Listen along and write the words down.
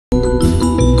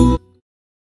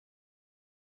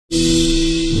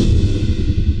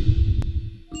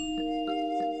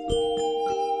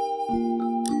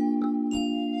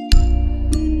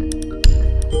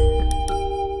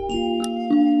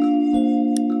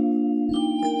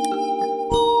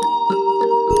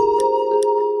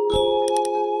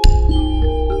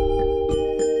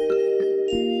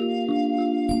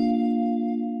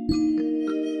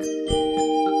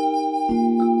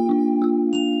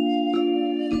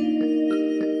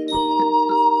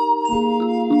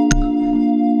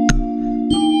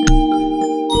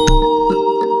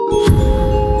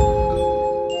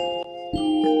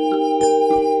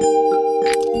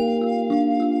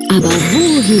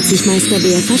hielt sich Meister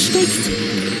Bär versteckt.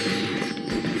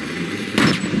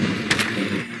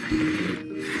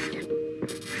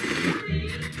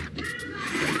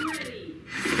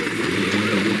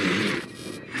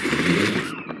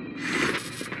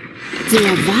 Wer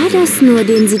war das nur,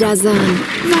 den sie da sahen?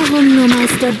 Warum nur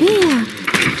Meister Bär?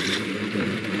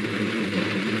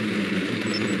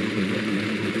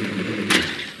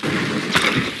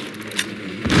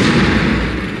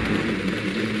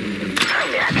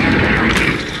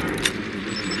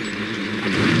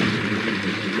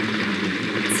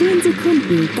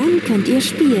 Sekunden, dann könnt ihr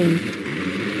spielen.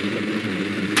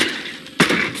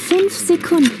 5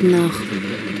 Sekunden noch.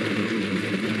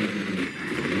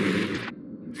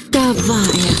 Da war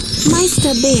er,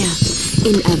 Meister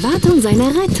Bär, in Erwartung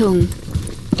seiner Rettung.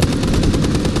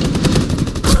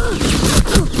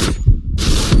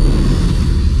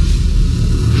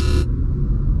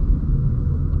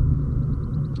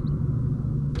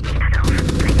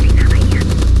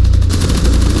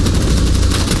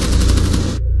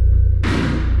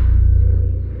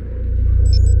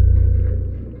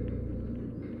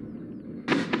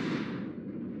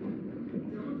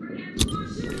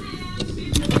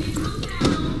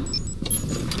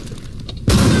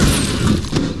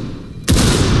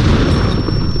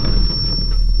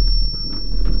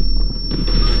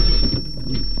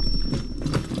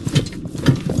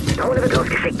 Drohne wird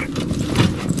losgeschickt.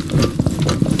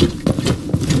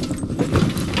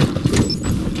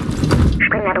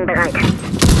 Sprengladung bereit.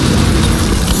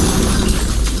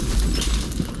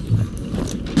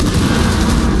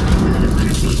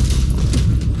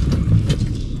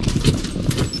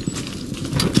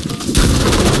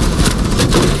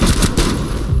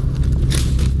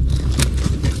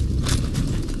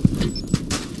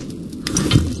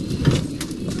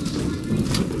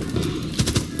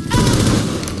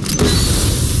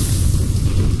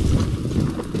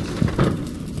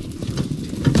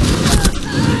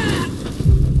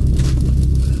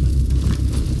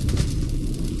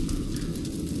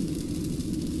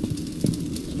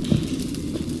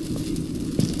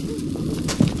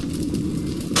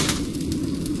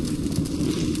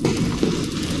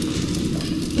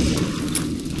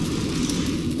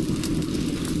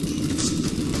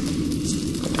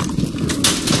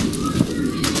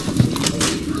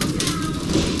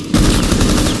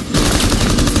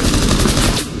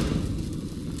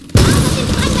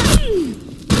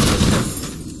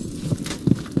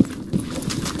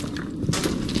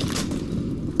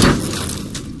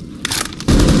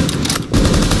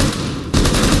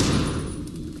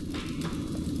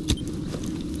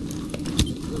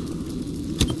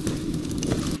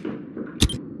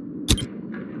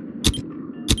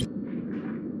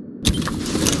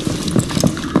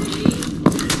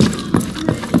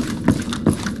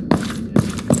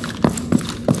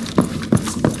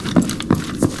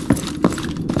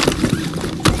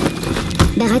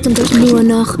 Bereit und durch nur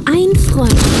noch ein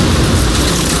Freund.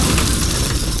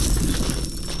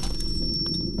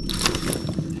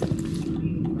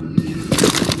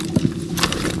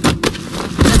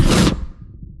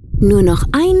 Nur noch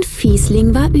ein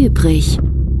Fiesling war übrig.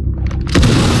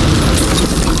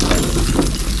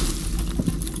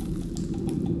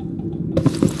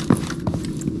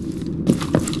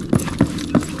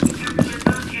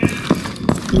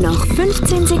 Noch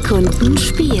 15 Sekunden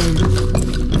spielen.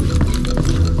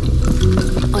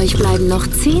 Euch bleiben noch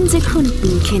 10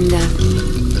 Sekunden, Kinder.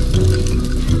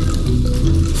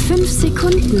 5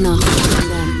 Sekunden noch,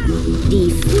 Kinder.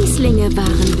 Die Fieslinge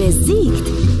waren besiegt.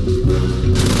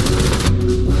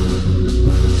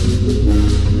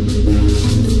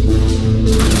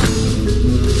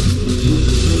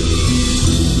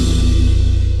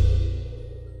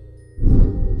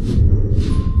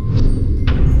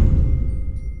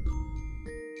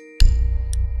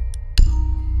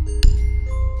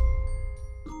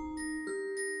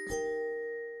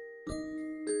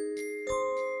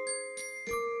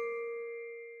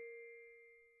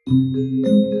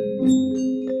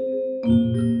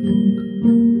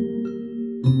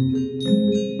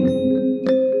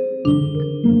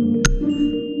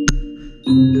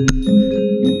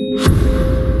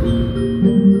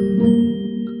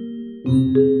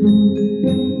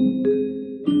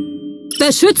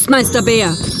 Beschützt, Meister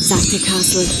Bär, sagte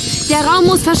Castle. Der Raum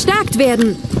muss verstärkt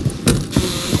werden.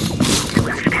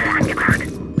 Zugangssperre angebracht.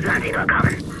 Sollen sie nur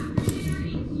kommen.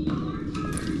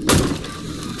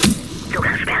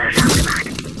 Zugangssperre scharf gemacht.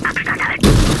 Abstand halten.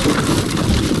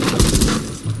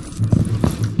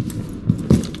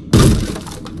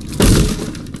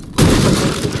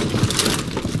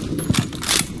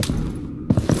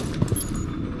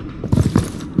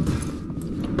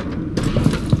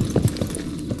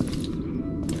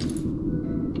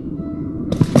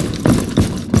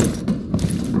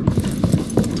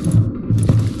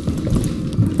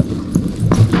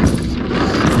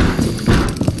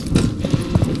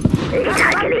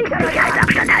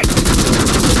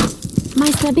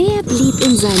 Bär blieb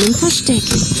in seinem Versteck.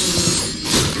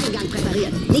 Eingang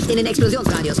präpariert. Nicht in den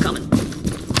Explosionsradius kommen.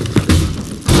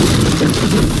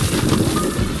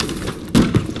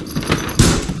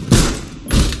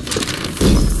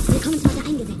 Willkommenswaffe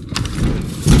eingesetzt.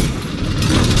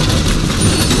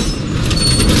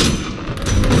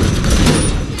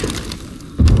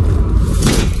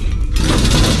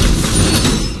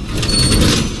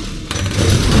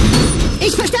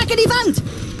 Ich verstärke die Wand!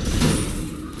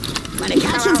 Meine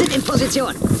Kerlchen sind in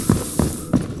Position.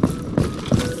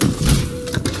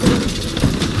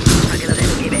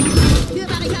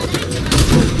 Türbarrikade eingebaut.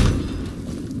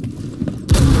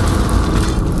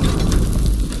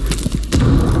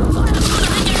 Feuerzone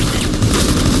eingerichtet.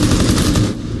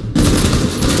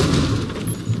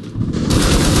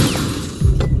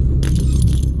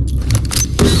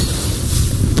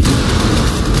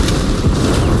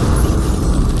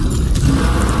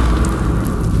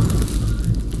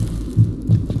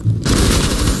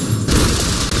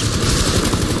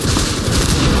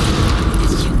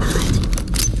 Bisschen bereit.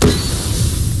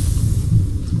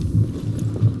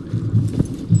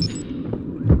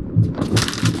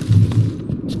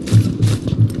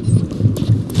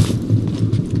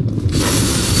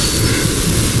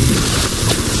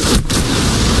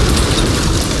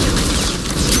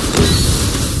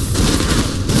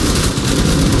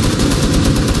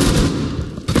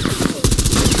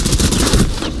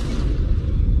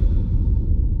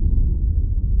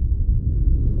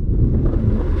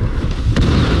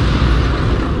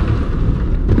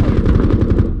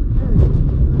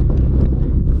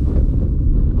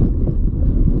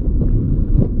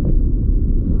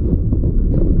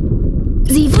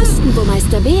 Sie wussten, wo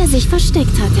Meister Bär sich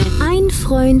versteckt hatte. Ein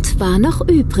Freund war noch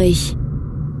übrig.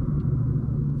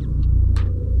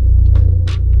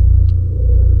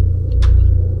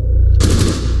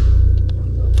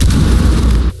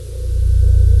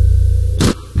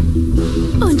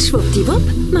 Und schwuppdiwupp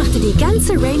machte die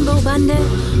ganze Rainbow-Bande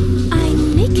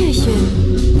ein Nickerchen.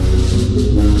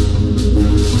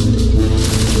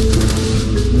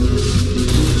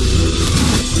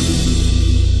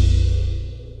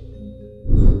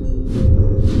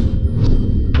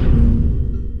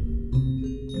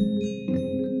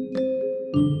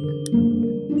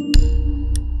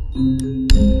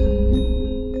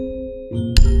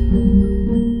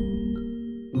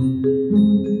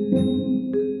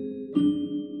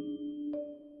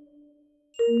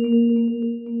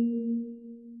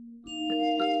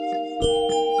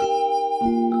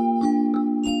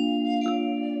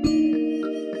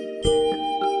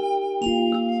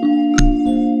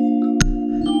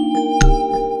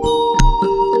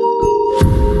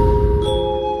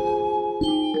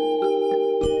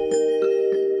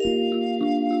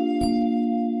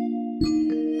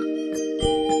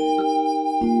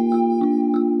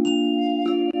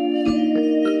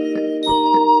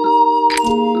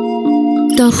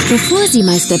 Doch bevor sie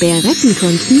Meister Bär retten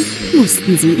konnten,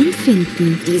 mussten sie ihn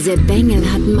finden. Diese Bengel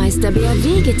hatten Meister Bär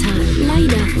wehgetan.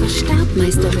 Leider verstarb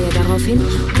Meister Bär daraufhin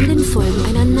an den Folgen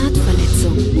einer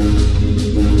Nahtverletzung.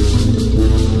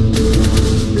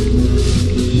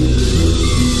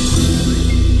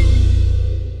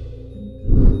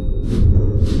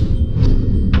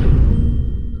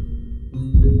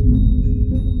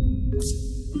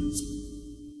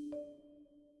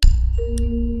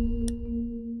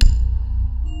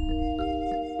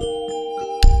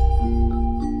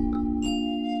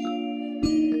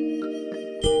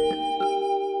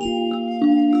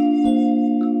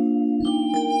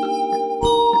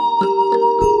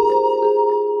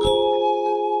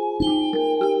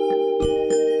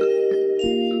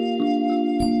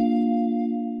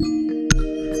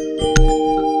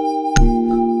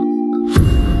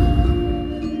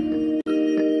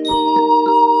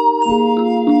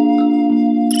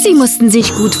 Sie mussten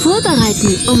sich gut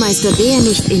vorbereiten, um Meister Bär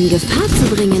nicht in Gefahr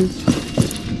zu bringen.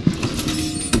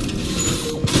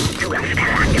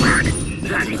 Zugangssperre angebracht.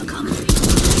 Sollen Bekommen.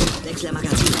 Wechsle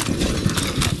Magazine.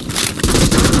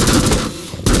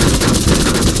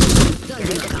 Sie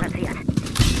sind platziert.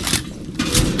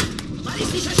 Weil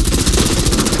ich nicht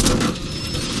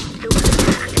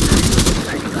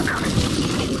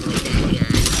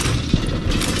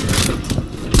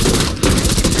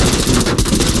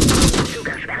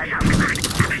Zugangssperre scharf gemacht.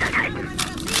 Abstand halten.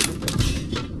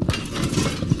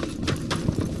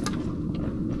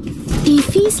 Die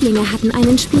Fieslinge hatten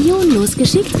einen Spion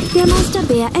losgeschickt, der Meister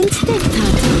Bär entdeckt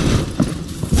hat.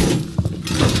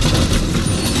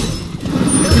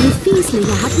 Die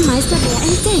Fieslinge hatten Meister Bär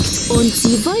entdeckt und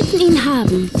sie wollten ihn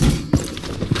haben.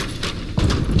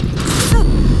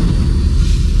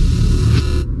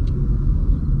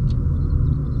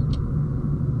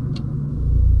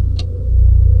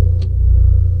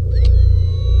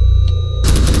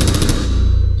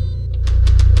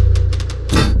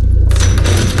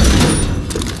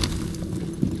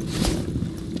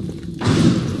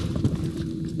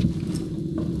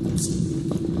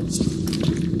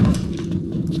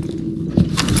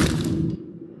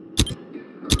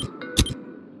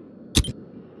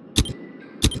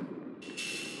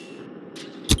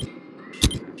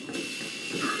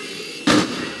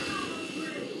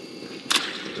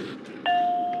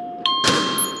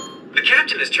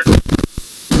 captain is turned.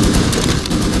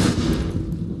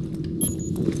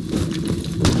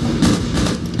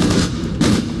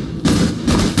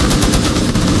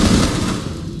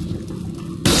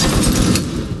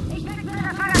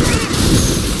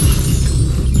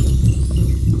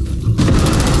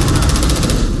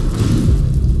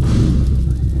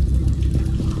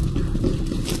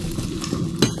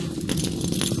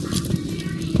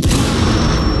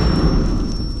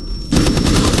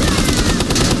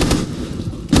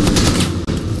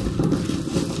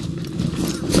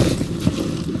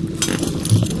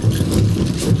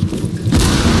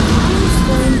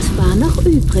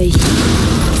 Übrig.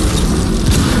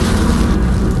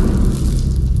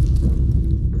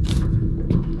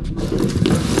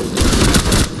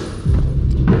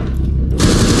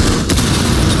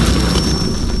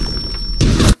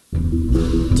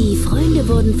 Die Freunde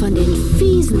wurden von den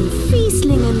fiesen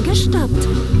Fieslingen gestoppt.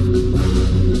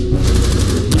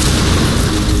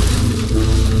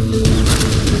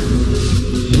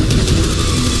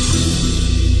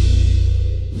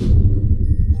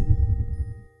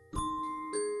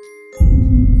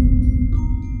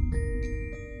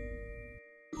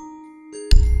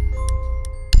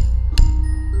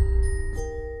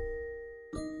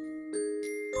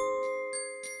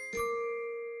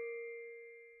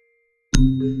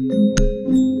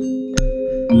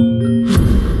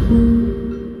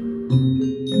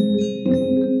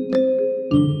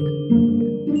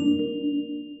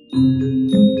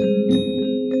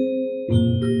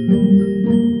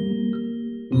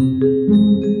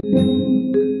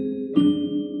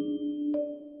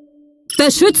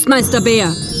 Beschützt, Meister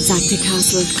Bär, sagte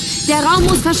Castle. Der Raum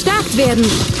muss verstärkt werden.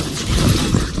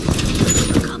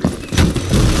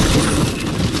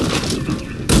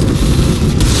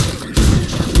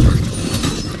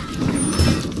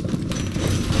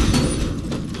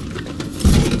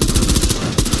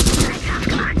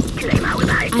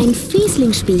 Ein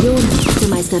Fiesling-Spion für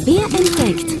Meister Bär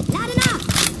entdeckt.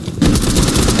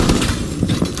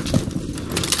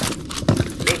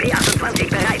 BP-28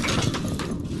 bereit.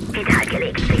 Vital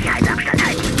gelegt. Sicherheitsabstand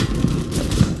halten.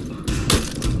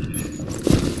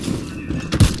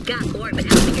 Got bored with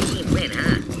helping your team win,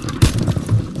 huh?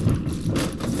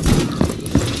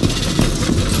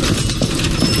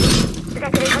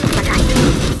 Setze Willkommenspartei.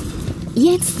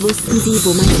 Jetzt wussten sie,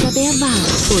 wo Meister Bär war.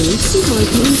 Und sie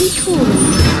wollten ihn sich holen.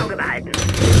 Auge behalten.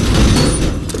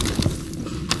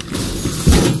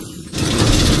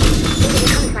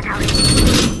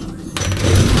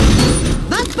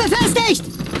 Wand befestigt!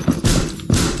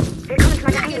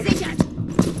 Willkommenspartei gesichert.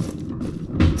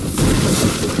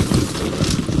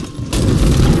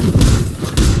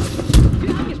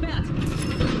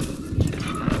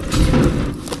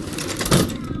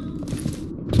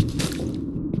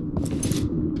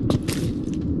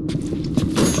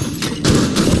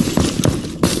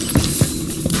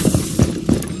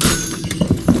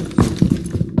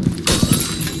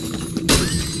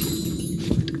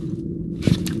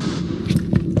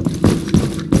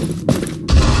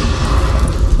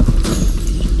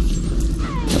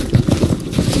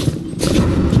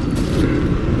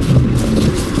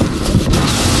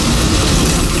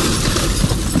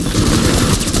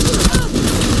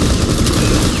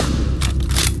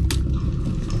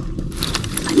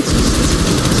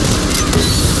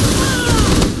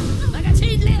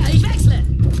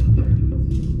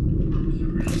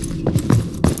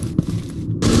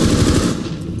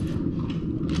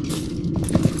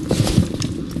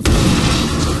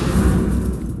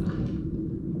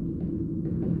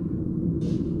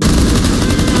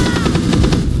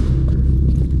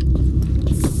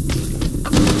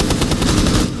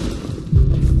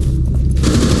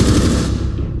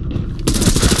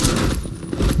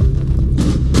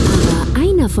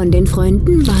 Von den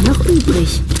Freunden war noch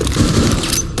übrig.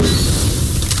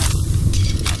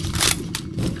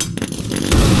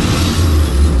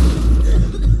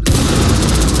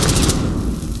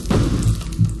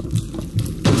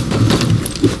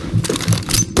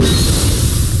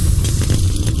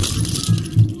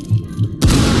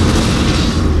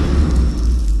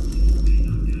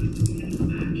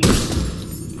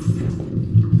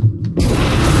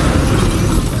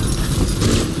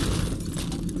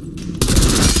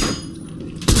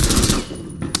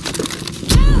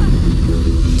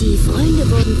 Die Freunde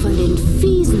wurden von den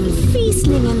fiesen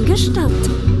Fieslingen gestoppt.